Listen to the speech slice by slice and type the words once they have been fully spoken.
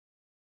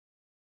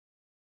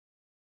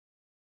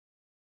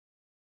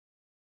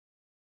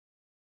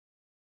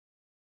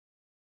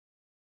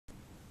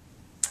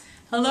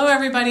Hello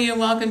everybody and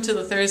welcome to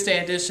the Thursday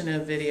edition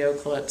of Video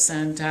Clips.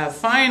 And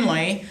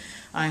finally,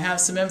 I have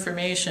some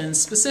information,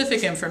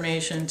 specific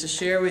information to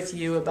share with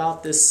you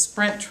about this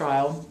SPRINT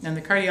trial. In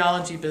the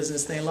cardiology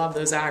business, they love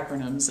those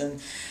acronyms.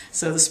 And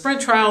so the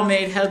SPRINT trial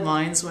made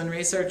headlines when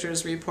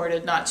researchers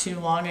reported not too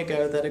long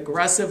ago that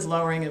aggressive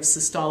lowering of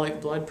systolic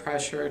blood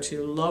pressure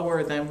to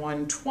lower than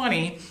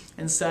 120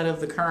 instead of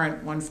the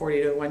current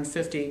 140 to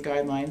 150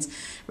 guidelines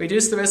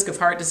reduced the risk of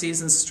heart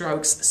disease and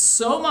strokes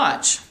so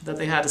much that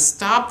they had to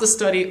stop the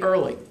study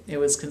early. It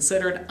was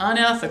considered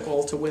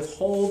unethical to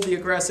withhold the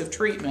aggressive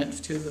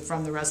treatment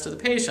from the rest of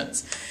the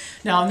patients.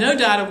 Now, no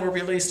data were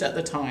released at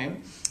the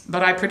time,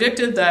 but I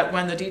predicted that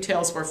when the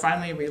details were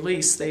finally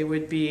released, they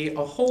would be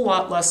a whole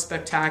lot less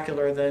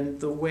spectacular than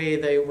the way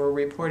they were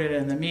reported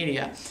in the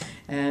media.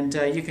 And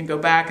you can go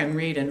back and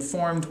read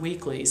Informed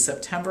Weekly,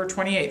 September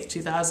 28th,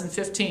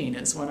 2015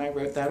 is when I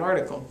wrote that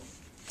article.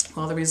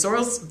 Well, the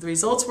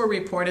results were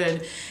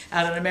reported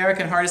at an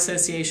American Heart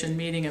Association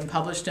meeting and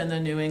published in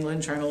the New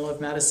England Journal of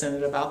Medicine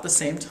at about the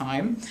same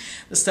time.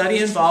 The study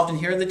involved, and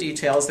here are the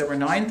details, there were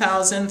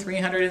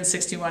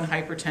 9,361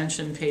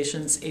 hypertension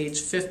patients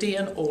aged 50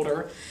 and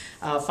older,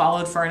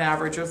 followed for an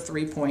average of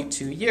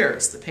 3.2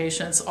 years. The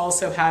patients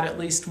also had at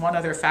least one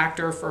other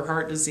factor for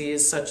heart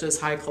disease, such as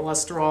high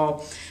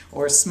cholesterol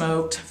or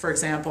smoked, for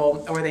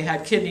example, or they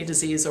had kidney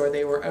disease or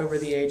they were over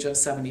the age of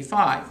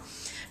 75.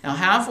 Now,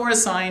 half were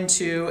assigned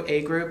to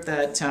a group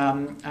that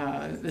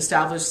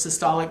established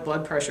systolic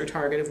blood pressure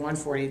target of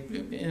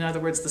 140, in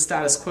other words, the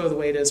status quo the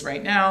way it is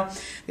right now.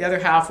 The other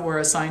half were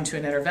assigned to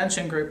an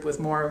intervention group with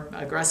more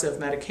aggressive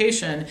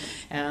medication,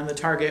 and the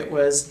target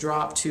was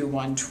dropped to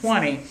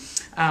 120.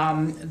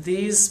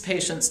 These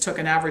patients took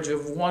an average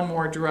of one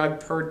more drug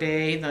per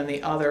day than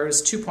the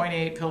others,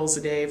 2.8 pills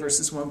a day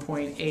versus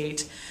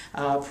 1.8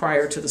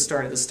 prior to the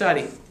start of the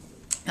study.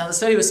 Now, the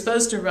study was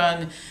supposed to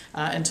run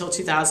until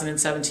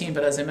 2017,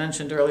 but as I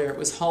mentioned earlier, it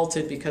was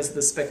halted because of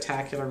the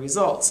spectacular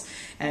results.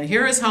 And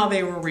here is how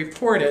they were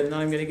reported, and then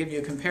I'm going to give you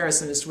a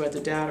comparison as to what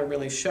the data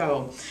really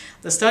show.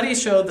 The study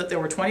showed that there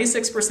were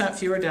 26%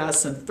 fewer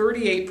deaths and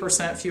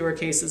 38% fewer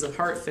cases of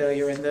heart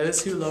failure in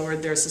those who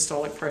lowered their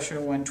systolic pressure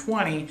to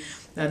 120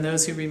 than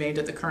those who remained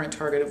at the current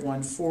target of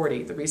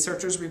 140. The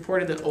researchers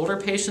reported that older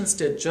patients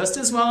did just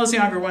as well as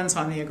younger ones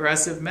on the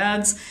aggressive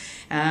meds,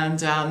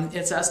 and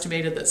it's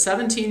estimated that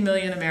 17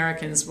 million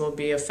Americans will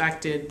be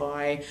affected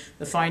by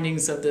the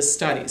findings of this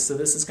study. So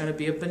this is going to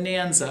be a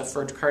bonanza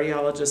for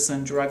cardiologists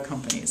and drug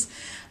companies.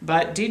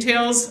 But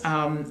details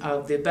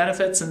of the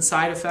benefits and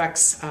side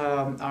effects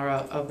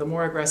of the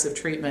more aggressive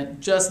treatment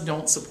just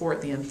don't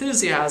support the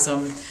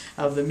enthusiasm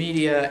of the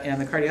media and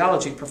the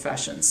cardiology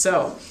profession.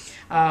 So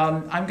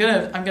I'm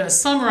gonna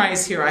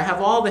summarize here. I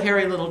have all the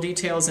hairy little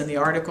details in the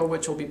article,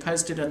 which will be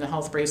posted in the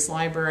HealthBrace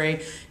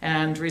library,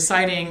 and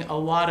reciting a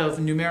lot of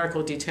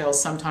numerical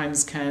details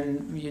sometimes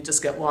you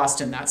just get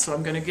lost in that. So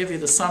I'm going to give you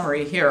the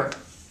summary here.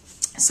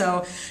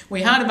 So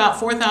we had about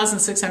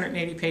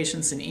 4,680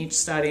 patients in each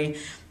study.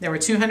 There were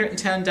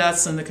 210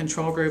 deaths in the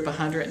control group,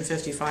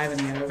 155 in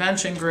the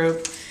intervention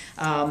group.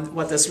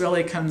 What this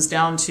really comes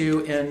down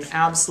to in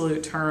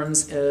absolute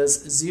terms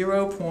is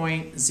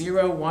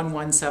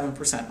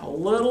 0.0117%, a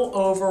little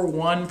over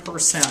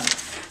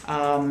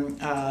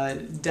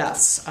 1%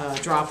 deaths,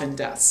 drop in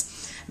deaths.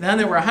 Then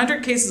there were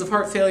 100 cases of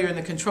heart failure in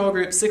the control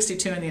group,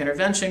 62 in the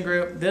intervention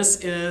group. This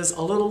is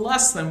a little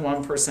less than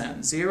 1%,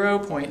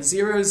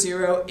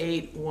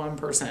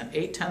 0.0081%,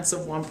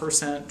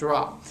 0.8%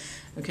 drop.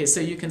 Okay, so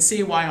you can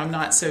see why I'm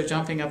not so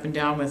jumping up and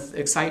down with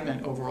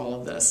excitement over all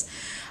of this.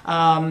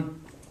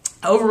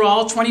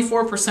 Overall,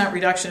 24%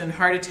 reduction in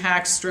heart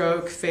attack,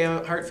 stroke,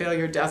 heart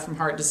failure, death from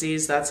heart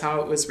disease. That's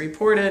how it was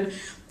reported.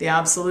 The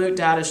absolute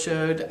data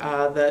showed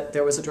that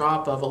there was a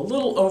drop of a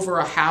little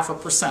over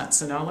 0.5%.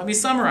 So now let me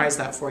summarize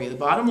that for you. The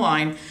bottom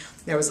line,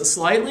 there was a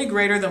slightly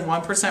greater than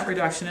 1%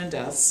 reduction in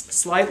deaths,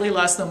 slightly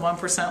less than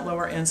 1%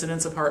 lower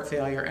incidence of heart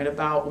failure, and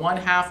about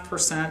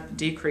 0.5%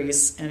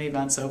 decrease in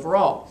events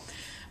overall.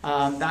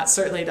 That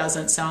certainly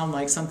doesn't sound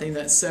like something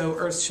that's so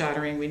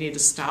earth-shattering. We need to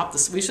stop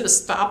this. We should have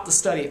stopped the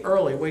study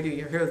early. Wait till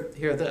you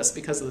hear this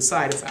because of the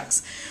side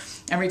effects.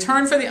 In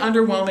return for the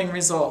underwhelming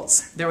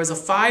results, there was a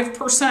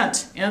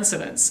 5%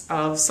 incidence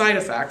of side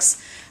effects,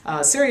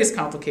 serious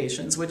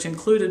complications, which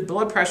included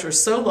blood pressure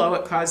so low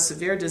it caused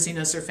severe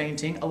dizziness or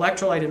fainting,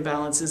 electrolyte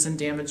imbalances, and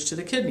damage to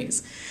the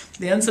kidneys.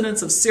 The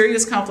incidence of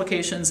serious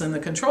complications in the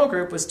control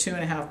group was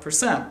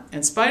 2.5%.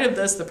 In spite of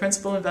this, the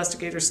principal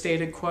investigator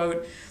stated,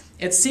 quote,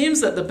 "It seems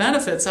that the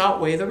benefits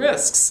outweigh the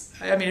risks."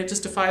 I mean, it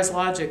just defies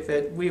logic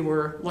that we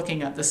were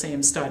looking at the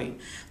same study.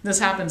 This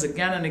happens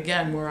again and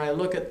again where I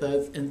look at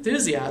the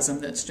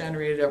enthusiasm that's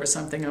generated over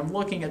something. I'm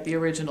looking at the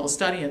original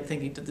study and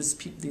thinking, did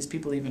these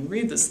people even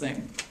read this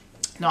thing?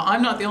 Now,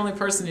 I'm not the only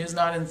person who's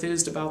not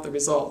enthused about the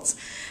results.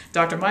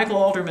 Dr. Michael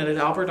Alderman at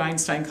Albert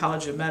Einstein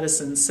College of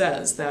Medicine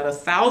says that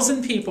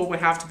 1,000 people would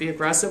have to be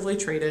aggressively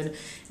treated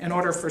in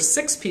order for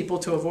 6 people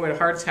to avoid a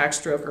heart attack,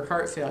 stroke, or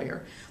heart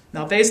failure.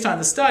 Now, based on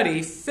the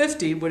study,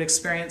 50 would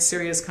experience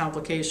serious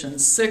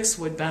complications, 6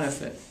 would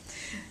benefit.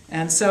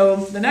 And so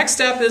the next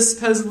step is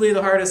supposedly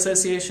the Heart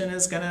Association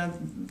is going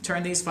to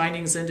turn these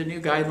findings into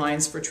new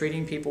guidelines for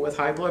treating people with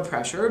high blood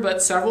pressure.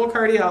 But several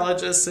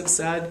cardiologists have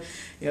said,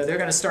 they're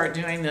going to start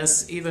doing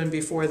this even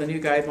before the new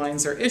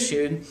guidelines are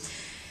issued.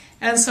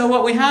 And so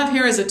what we have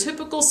here is a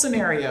typical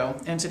scenario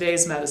in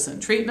today's medicine.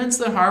 Treatments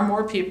that harm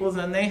more people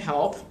than they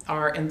help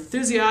are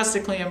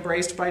enthusiastically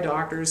embraced by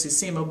doctors who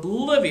seem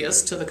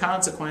oblivious to the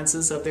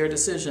consequences of their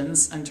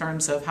decisions in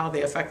terms of how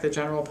they affect the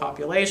general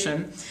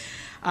population.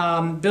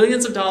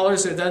 Billions of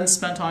dollars are then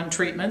spent on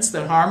treatments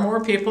that harm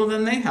more people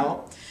than they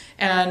help,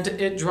 and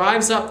it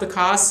drives up the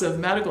costs of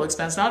medical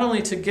expense, not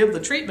only to give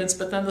the treatments,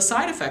 but then the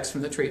side effects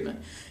from the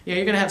treatment. You're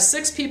going to have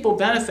 6 people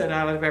benefit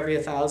out of every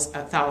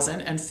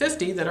 1,000, and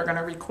 50 that are going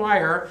to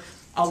require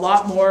a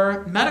lot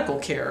more medical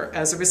care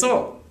as a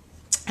result.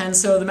 And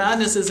so the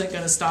madness isn't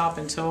going to stop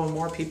until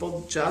more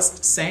people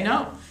just say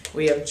no.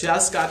 We have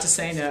just got to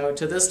say no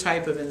to this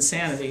type of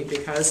insanity,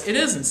 because it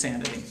is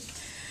insanity.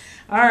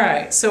 All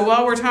right, so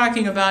while we're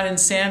talking about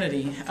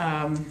insanity,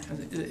 and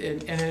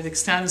it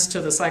extends to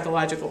the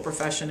psychological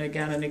profession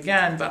again and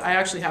again, but I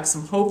actually have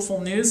some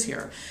hopeful news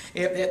here.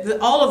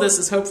 All of this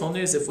is hopeful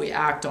news if we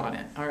act on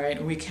it, all right?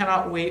 And we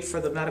cannot wait for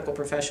the medical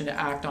profession to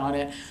act on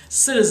it.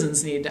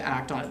 Citizens need to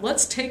act on it.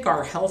 Let's take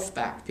our health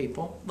back,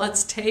 people.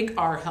 Let's take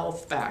our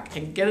health back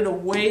and get it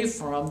away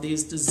from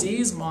these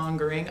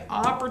disease-mongering,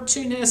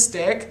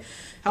 opportunistic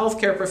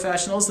healthcare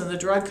professionals and the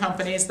drug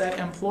companies that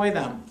employ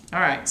them. All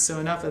right, so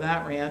enough of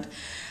that rant.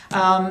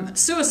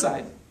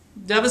 Suicide,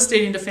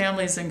 devastating to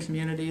families and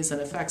communities,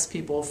 and affects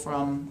people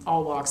from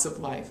all walks of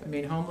life. I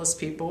mean, homeless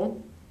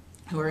people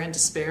who are in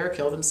despair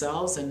kill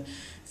themselves, and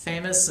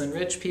famous and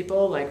rich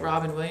people like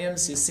Robin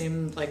Williams, who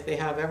seem like they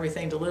have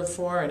everything to live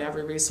for and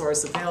every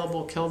resource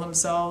available, kill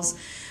themselves.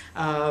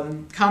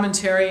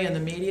 Commentary in the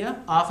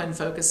media often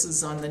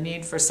focuses on the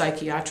need for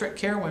psychiatric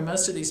care, when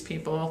most of these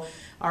people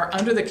are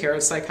under the care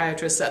of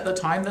psychiatrists at the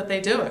time that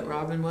they do it.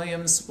 Robin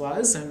Williams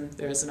was, and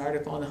there's an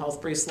article in the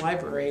Health Briefs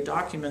Library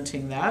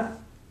documenting that.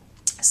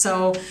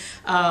 So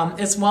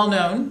it's well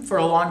known for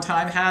a long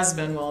time, has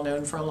been well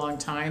known for a long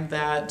time,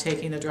 that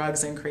taking the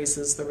drugs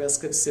increases the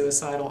risk of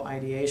suicidal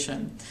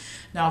ideation.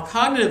 Now,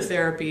 cognitive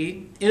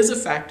therapy is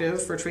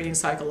effective for treating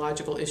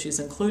psychological issues,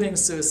 including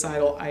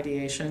suicidal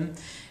ideation,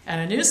 and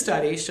a new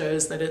study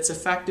shows that it's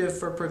effective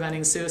for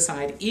preventing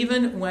suicide,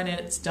 even when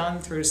it's done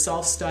through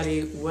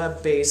self-study,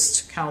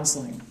 web-based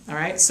counseling. All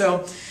right,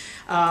 so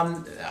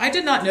I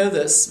did not know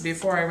this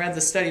before I read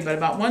the study, but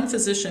about 1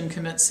 physician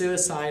commits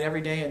suicide every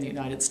day in the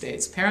United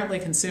States. Apparently,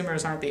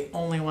 consumers aren't the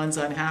only ones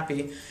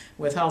unhappy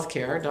with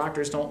healthcare.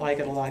 Doctors don't like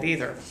it a lot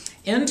either.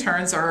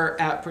 Interns are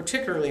at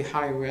particularly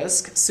high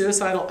risk.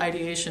 Suicidal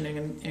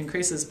ideation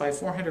increases by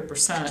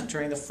 400%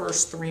 during the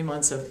first 3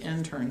 months of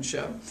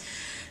internship.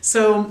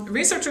 So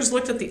researchers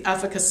looked at the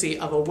efficacy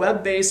of a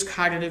web-based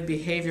cognitive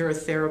behavior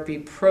therapy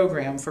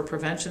program for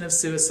prevention of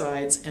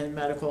suicides in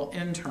medical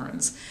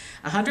interns.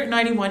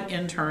 191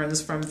 interns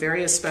from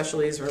various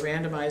specialties were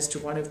randomized to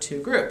one of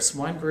 2 groups.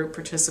 One group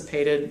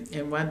participated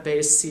in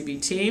web-based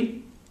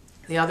CBT.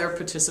 The other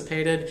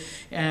participated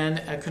in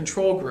a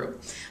control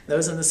group.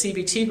 Those in the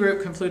CBT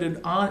group completed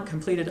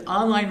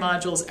online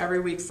modules every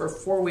week for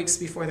 4 weeks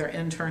before their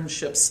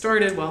internship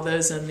started, while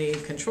those in the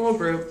control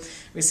group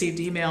received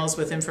emails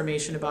with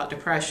information about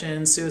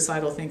depression,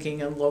 suicidal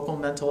thinking, and local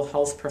mental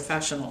health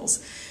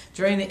professionals.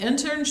 During the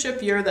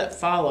internship year that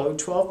followed,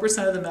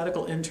 12% of the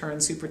medical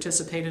interns who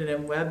participated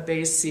in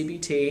web-based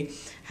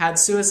CBT had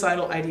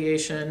suicidal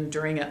ideation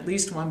during at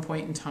least one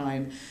point in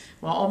time,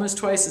 while almost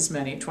twice as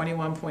many,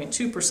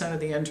 21.2% of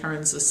the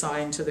interns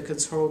assigned to the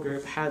control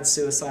group, had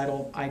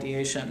suicidal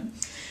ideation.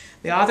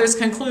 The authors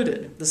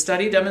concluded, the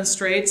study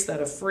demonstrates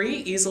that a free,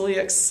 easily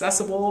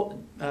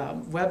accessible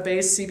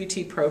web-based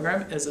CBT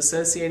program is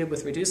associated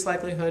with reduced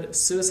likelihood of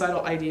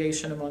suicidal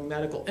ideation among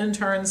medical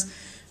interns.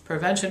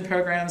 Prevention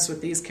programs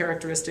with these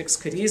characteristics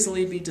could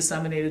easily be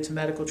disseminated to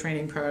medical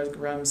training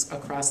programs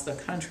across the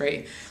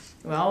country.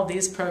 Well,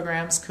 these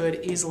programs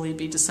could easily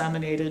be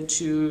disseminated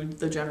to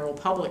the general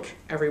public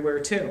everywhere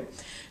too.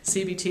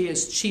 CBT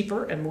is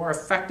cheaper and more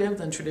effective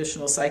than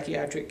traditional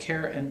psychiatric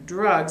care and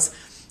drugs,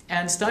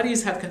 and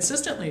studies have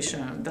consistently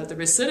shown that the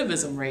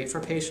recidivism rate for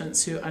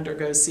patients who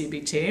undergo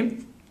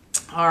CBT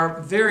are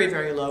very,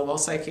 very low, while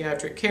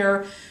psychiatric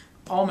care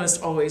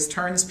almost always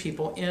turns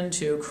people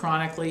into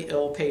chronically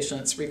ill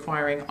patients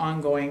requiring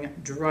ongoing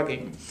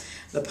drugging.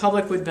 The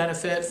public would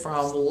benefit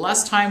from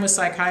less time with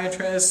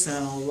psychiatrists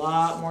and a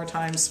lot more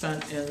time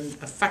spent in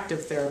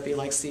effective therapy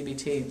like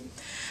CBT.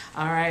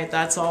 All right,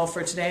 that's all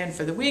for today and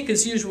for the week.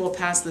 As usual,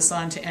 pass this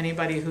on to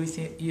anybody who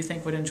you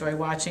think would enjoy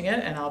watching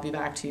it, and I'll be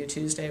back to you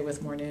Tuesday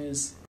with more news.